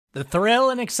The thrill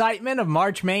and excitement of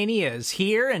March Mania is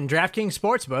here, and DraftKings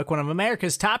Sportsbook, one of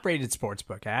America's top-rated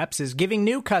sportsbook apps, is giving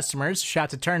new customers a shot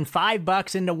to turn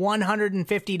 $5 into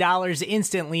 $150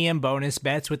 instantly in bonus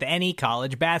bets with any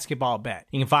college basketball bet.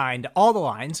 You can find all the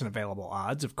lines and available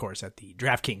odds, of course, at the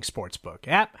DraftKings Sportsbook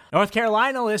app. North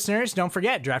Carolina listeners, don't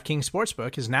forget, DraftKings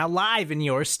Sportsbook is now live in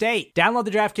your state. Download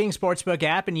the DraftKings Sportsbook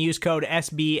app and use code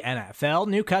SBNFL.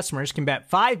 New customers can bet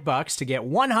 $5 to get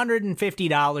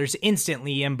 $150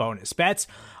 instantly in bonus bets,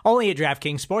 only at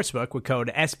DraftKings Sportsbook with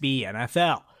code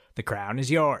SBNFL. The crown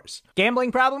is yours.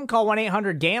 Gambling problem? Call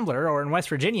 1-800-GAMBLER, or in West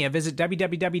Virginia, visit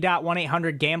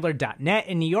www.1800gambler.net.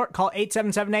 In New York, call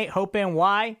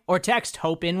 8778-HOPE-NY or text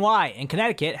HOPE-NY. In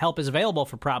Connecticut, help is available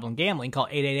for problem gambling. Call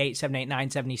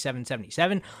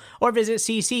 888-789-7777 or visit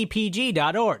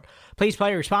ccpg.org. Please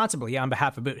play responsibly on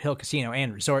behalf of Boot Hill Casino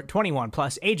and Resort. 21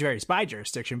 plus, age varies by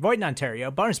jurisdiction. Void in Ontario.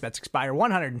 Bonus bets expire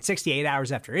 168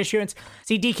 hours after issuance.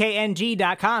 See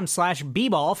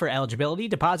dkng.com/bball for eligibility,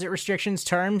 deposit restrictions,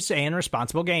 terms, and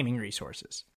responsible gaming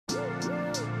resources.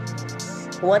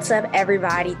 What's up,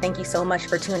 everybody? Thank you so much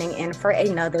for tuning in for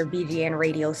another BGN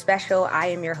Radio special. I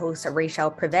am your host,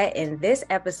 Rachel Prevet, and this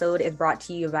episode is brought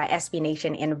to you by SB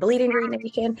Nation and Bleeding Green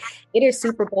Nation. It is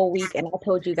Super Bowl week, and I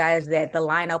told you guys that the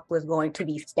lineup was going to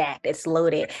be stacked. It's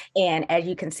loaded, and as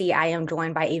you can see, I am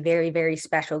joined by a very, very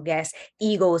special guest,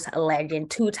 Eagles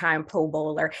legend, two-time Pro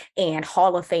Bowler, and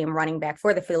Hall of Fame running back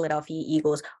for the Philadelphia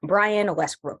Eagles, Brian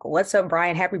Westbrook. What's up,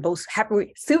 Brian? Happy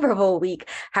Super Bowl week.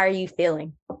 How are you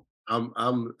feeling?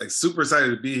 I'm super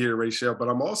excited to be here, Rachel, but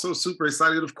I'm also super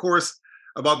excited, of course,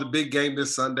 about the big game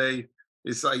this Sunday.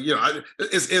 It's like,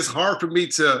 it's hard for me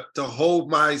to hold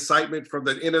my excitement from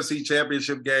the NFC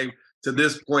Championship game to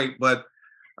this point, but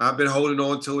I've been holding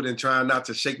on to it and trying not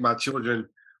to shake my children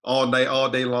all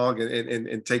day long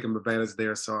and take them advantage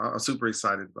there. So I'm super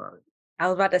excited about it. I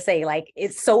was about to say, like,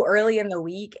 it's so early in the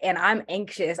week and I'm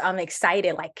anxious. I'm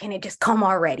excited. Like, can it just come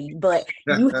already? But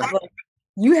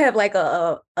you have like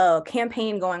a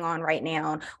campaign going on right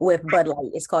now with Bud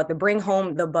Light. It's called the Bring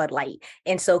Home the Bud Light.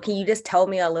 And so can you just tell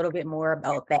me a little bit more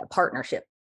about that partnership?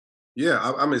 Yeah,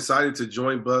 I'm excited to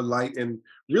join Bud Light and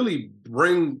really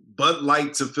bring Bud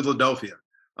Light to Philadelphia.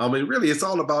 I mean, really, it's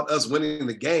all about us winning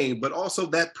the game, but also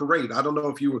that parade. I don't know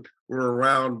if you were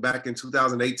around back in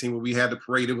 2018 when we had the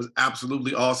parade. It was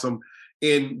absolutely awesome.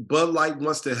 And Bud Light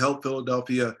wants to help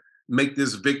Philadelphia make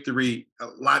this victory a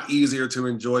lot easier to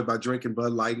enjoy by drinking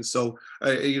Bud Light. And so,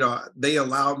 they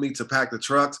allowed me to pack the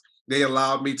trucks. They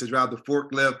allowed me to drive the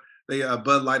forklift.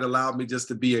 Bud Light allowed me just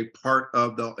to be a part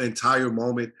of the entire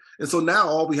moment. And so now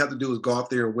all we have to do is go out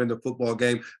there and win the football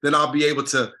game. Then I'll be able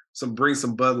to bring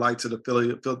some Bud Light to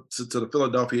the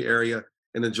Philadelphia area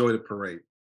and enjoy the parade.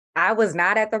 I was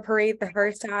not at the parade the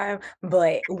first time,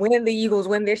 but when the Eagles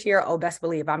win this year, best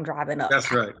believe I'm driving up. That's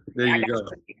right. There you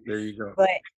go. But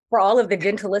for all of the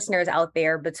gentle listeners out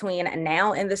there, between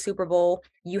now and the Super Bowl,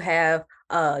 you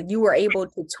were able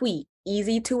to tweet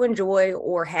easy to enjoy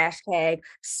or hashtag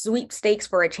sweepstakes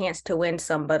for a chance to win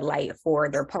some Bud Light for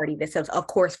their party. This is, of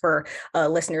course, for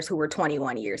listeners who were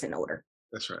 21 years and older.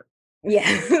 That's right.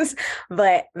 Yes.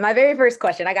 But my very first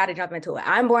question, I got to jump into it.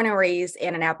 I'm born and raised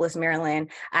in Annapolis, Maryland.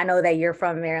 I know that you're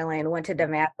from Maryland, went to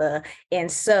DeMatha.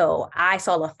 And so I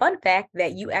saw a fun fact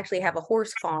that you actually have a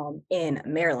horse farm in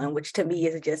Maryland, which to me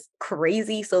is just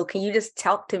crazy. So can you just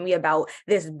talk to me about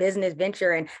this business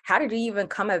venture and how did you even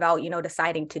come about,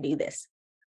 deciding to do this?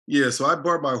 Yeah, so I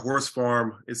bought my horse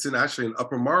farm. It's actually in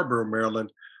Upper Marlboro,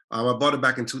 Maryland. I bought it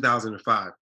back in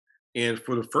 2005. And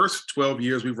for the first 12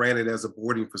 years, we ran it as a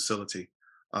boarding facility.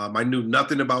 I knew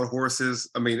nothing about horses.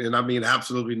 I mean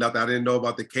absolutely nothing. I didn't know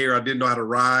about the care. I didn't know how to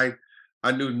ride.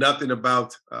 I knew nothing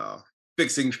about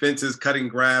fixing fences, cutting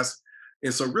grass.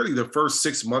 And so really the first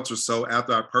 6 months or so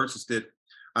after I purchased it,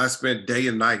 I spent day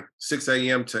and night, 6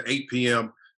 a.m. to 8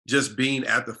 p.m., just being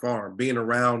at the farm, being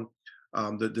around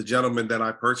the gentleman that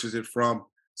I purchased it from,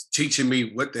 teaching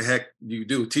me what the heck you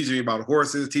do, teaching me about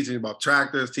horses, teaching me about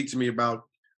tractors, teaching me about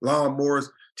lawnmowers,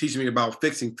 teaching me about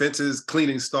fixing fences,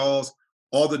 cleaning stalls,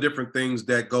 all the different things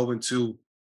that go into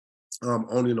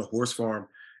owning a horse farm.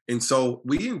 And so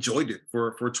we enjoyed it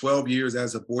for 12 years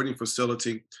as a boarding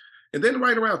facility. And then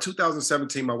right around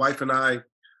 2017, my wife and I,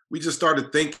 we just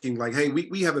started thinking like, hey,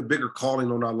 we have a bigger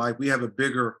calling on our life. We have a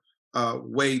bigger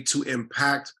way to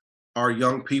impact our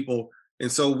young people.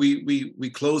 And so we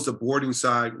closed the boarding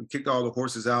side, we kicked all the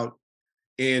horses out,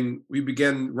 and we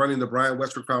began running the Brian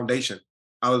Westbrook Foundation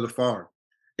out of the farm.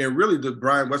 And really the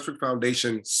Brian Westbrook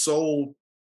Foundation sole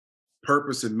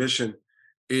purpose and mission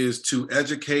is to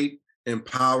educate,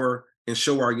 empower, and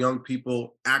show our young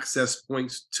people access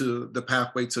points to the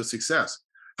pathway to success.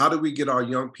 How do we get our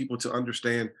young people to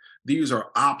understand these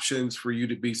are options for you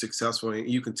to be successful and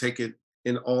you can take it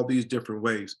in all these different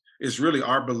ways? It's really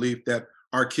our belief that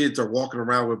our kids are walking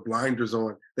around with blinders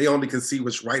on. They only can see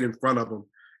what's right in front of them.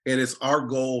 And it's our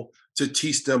goal to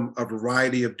teach them a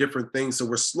variety of different things. So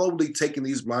we're slowly taking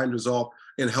these blinders off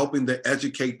and helping to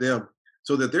educate them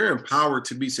so that they're empowered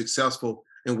to be successful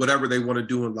in whatever they want to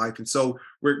do in life. And so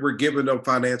we're giving them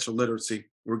financial literacy.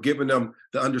 We're giving them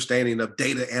the understanding of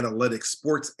data analytics,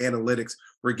 sports analytics.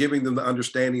 We're giving them the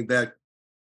understanding that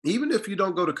even if you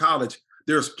don't go to college,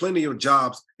 there's plenty of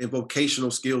jobs and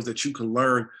vocational skills that you can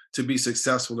learn to be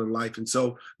successful in life. And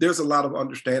so there's a lot of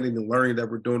understanding and learning that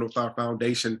we're doing with our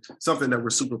foundation, something that we're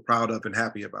super proud of and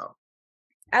happy about.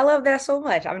 I love that so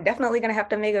much. I'm definitely going to have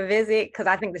to make a visit because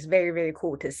I think it's very, very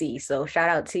cool to see. So shout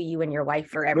out to you and your wife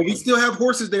for everything. Well, we still have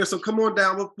horses there. So come on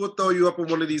down. We'll throw you up on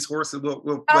one of these horses.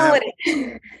 We'll Got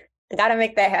to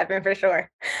make that happen for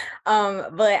sure.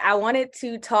 But I wanted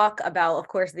to talk about, of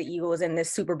course, the Eagles in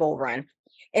this Super Bowl run.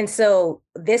 And so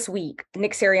this week,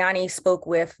 Nick Sirianni spoke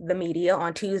with the media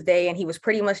on Tuesday, and he was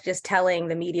pretty much just telling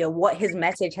the media what his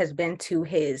message has been to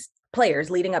his players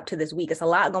leading up to this week. It's a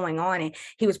lot going on. And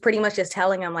he was pretty much just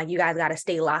telling them, like, you guys got to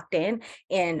stay locked in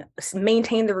and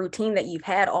maintain the routine that you've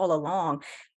had all along.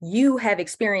 You have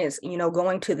experienced,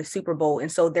 going to the Super Bowl. And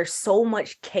so there's so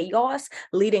much chaos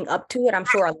leading up to it. I'm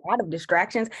sure a lot of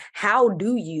distractions. How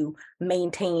do you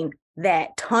maintain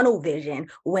that tunnel vision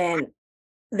when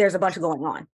there's a bunch going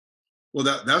on?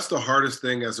 Well, that's the hardest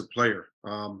thing as a player.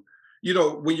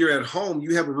 When you're at home,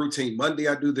 you have a routine. Monday,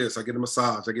 I do this. I get a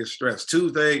massage. I get stretched.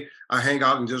 Tuesday, I hang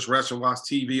out and just rest and watch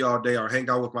TV all day or hang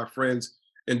out with my friends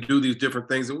and do these different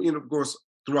things. And, of course,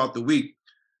 throughout the week.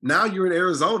 Now you're in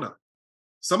Arizona.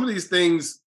 Some of these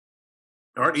things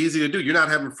aren't easy to do. You're not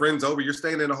having friends over. You're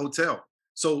staying in a hotel.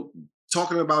 So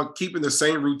talking about keeping the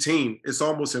same routine, it's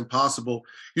almost impossible.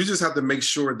 You just have to make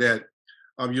sure that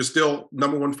you're still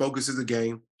number one focus is the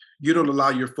game. You don't allow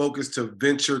your focus to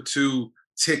venture to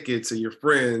tickets and your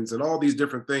friends and all these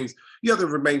different things. You have to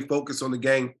remain focused on the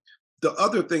game. The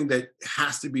other thing that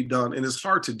has to be done, and it's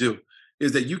hard to do,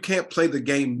 is that you can't play the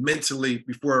game mentally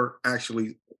before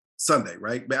actually Sunday,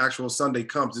 right? The actual Sunday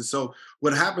comes. And so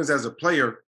what happens as a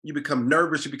player, you become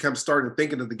nervous, you become starting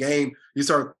thinking of the game, you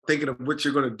start thinking of what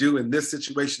you're going to do in this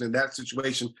situation and that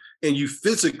situation, and you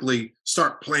physically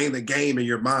start playing the game in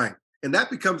your mind. And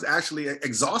that becomes actually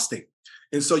exhausting.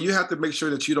 And so you have to make sure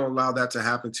that you don't allow that to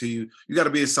happen to you. You got to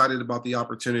be excited about the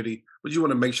opportunity, but you want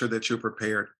to make sure that you're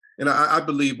prepared. And I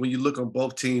believe when you look on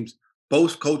both teams,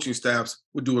 both coaching staffs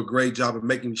would do a great job of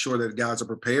making sure that guys are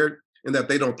prepared and that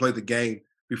they don't play the game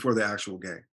before the actual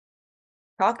game.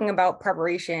 Talking about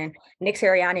preparation, Nick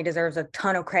Sirianni deserves a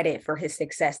ton of credit for his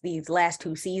success these last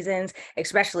two seasons,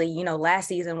 especially, last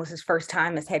season was his first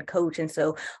time as head coach. And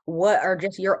so what are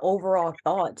just your overall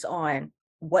thoughts on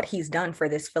what he's done for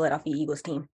this Philadelphia Eagles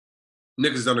team?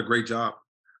 Nick has done a great job.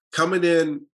 Coming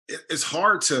in, it's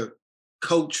hard to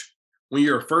coach when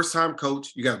you're a first-time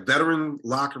coach. You got veteran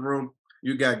locker room.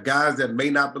 You got guys that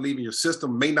may not believe in your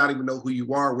system, may not even know who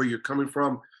you are, where you're coming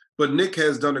from. But Nick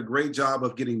has done a great job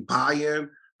of getting buy-in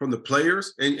from the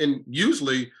players, and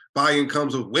usually buy-in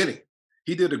comes with winning.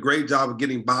 He did a great job of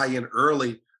getting buy-in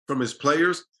early from his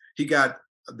players. He got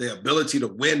the ability to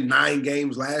win 9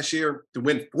 games last year, to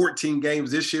win 14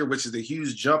 games this year, which is a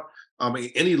huge jump in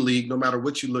any league, no matter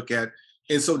what you look at.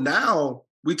 And so now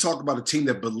we talk about a team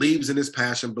that believes in his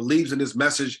passion, believes in his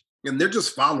message, and they're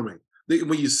just following.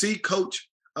 When you see Coach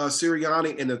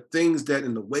Sirianni and the things that,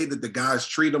 in the way that the guys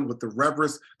treat him with the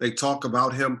reverence they talk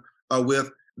about him with,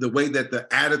 the way that the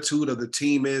attitude of the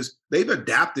team is, they've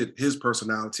adapted his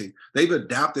personality. They've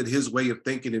adapted his way of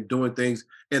thinking and doing things.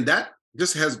 And that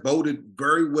just has boded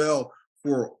very well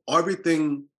for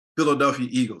everything Philadelphia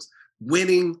Eagles.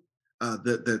 Winning,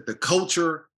 the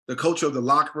culture of the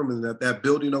locker room and that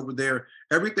building over there,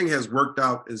 everything has worked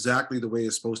out exactly the way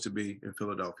it's supposed to be in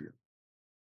Philadelphia.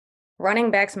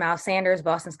 Running backs Miles Sanders,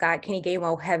 Boston Scott, Kenny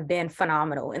Gainwell have been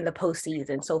phenomenal in the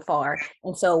postseason so far.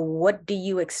 And so what do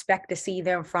you expect to see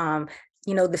them from,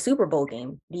 the Super Bowl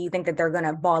game? Do you think that they're going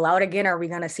to ball out again? Or are we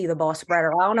going to see the ball spread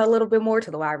around a little bit more to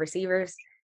the wide receivers?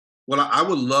 Well, I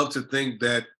would love to think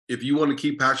that if you want to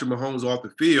keep Patrick Mahomes off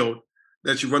the field,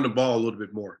 that you run the ball a little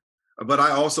bit more. But I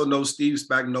also know Steve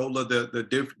Spagnuolo,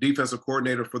 the defensive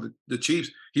coordinator for the Chiefs,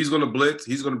 he's going to blitz.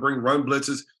 He's going to bring run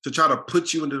blitzes to try to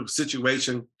put you into a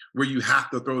situation where you have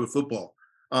to throw the football.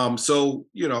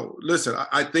 Listen,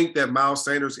 I think that Miles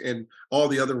Sanders and all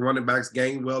the other running backs,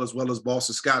 Gainwell as well as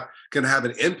Boston Scott, can have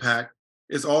an impact.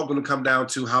 It's all going to come down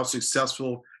to how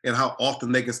successful and how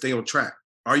often they can stay on track.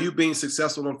 Are you being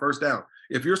successful on first down?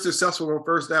 If you're successful on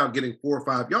first down, getting 4 or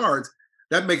 5 yards,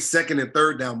 that makes second and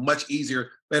third down much easier,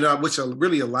 and which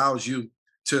really allows you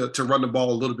to run the ball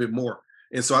a little bit more.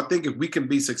 And so I think if we can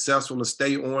be successful and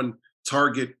stay on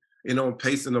target and on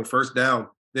pace in the first down,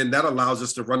 then that allows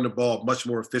us to run the ball much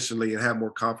more efficiently and have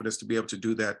more confidence to be able to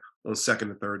do that on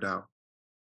second and third down.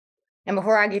 And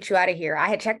before I get you out of here, I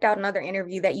had checked out another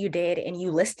interview that you did, and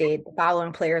you listed the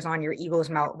following players on your Eagles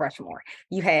Mount Rushmore.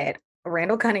 You had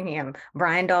Randall Cunningham,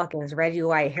 Brian Dawkins, Reggie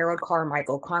White, Harold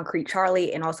Carmichael, Concrete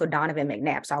Charlie, and also Donovan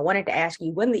McNabb. So I wanted to ask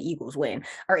you, when the Eagles win,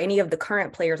 are any of the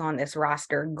current players on this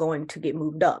roster going to get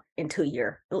moved up into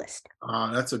your list?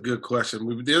 That's a good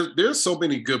question. There's so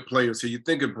many good players here. You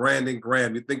think of Brandon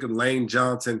Graham, you think of Lane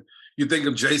Johnson, you think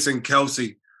of Jason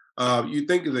Kelce, you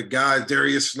think of the guys,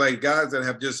 Darius Slay, guys that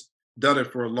have just done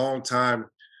it for a long time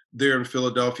there in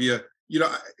Philadelphia.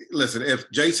 Listen,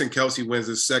 if Jason Kelce wins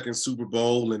his second Super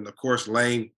Bowl, and of course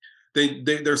Lane,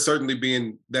 they're certainly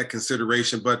being that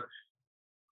consideration. But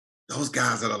those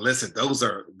guys that are listed, those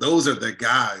are the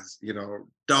guys.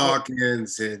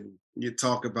 Dawkins, and you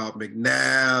talk about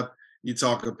McNabb, you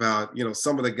talk about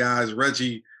some of the guys,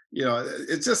 Reggie.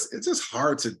 It's just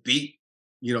hard to beat,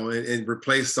 and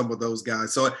replace some of those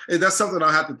guys. So that's something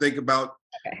I have to think about,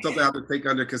 something I have to take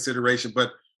under consideration.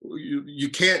 But you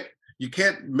can't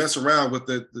mess around with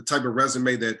the type of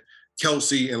resume that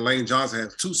Kelce and Lane Johnson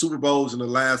have. 2 Super Bowls in the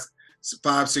last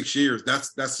 5-6 years.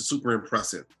 That's super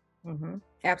impressive. Mm-hmm.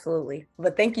 Absolutely.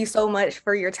 But thank you so much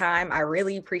for your time. I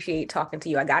really appreciate talking to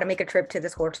you. I got to make a trip to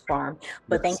this horse farm,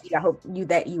 but Thank you. I hope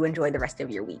that you enjoy the rest of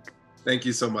your week. Thank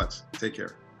you so much. Take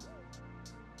care.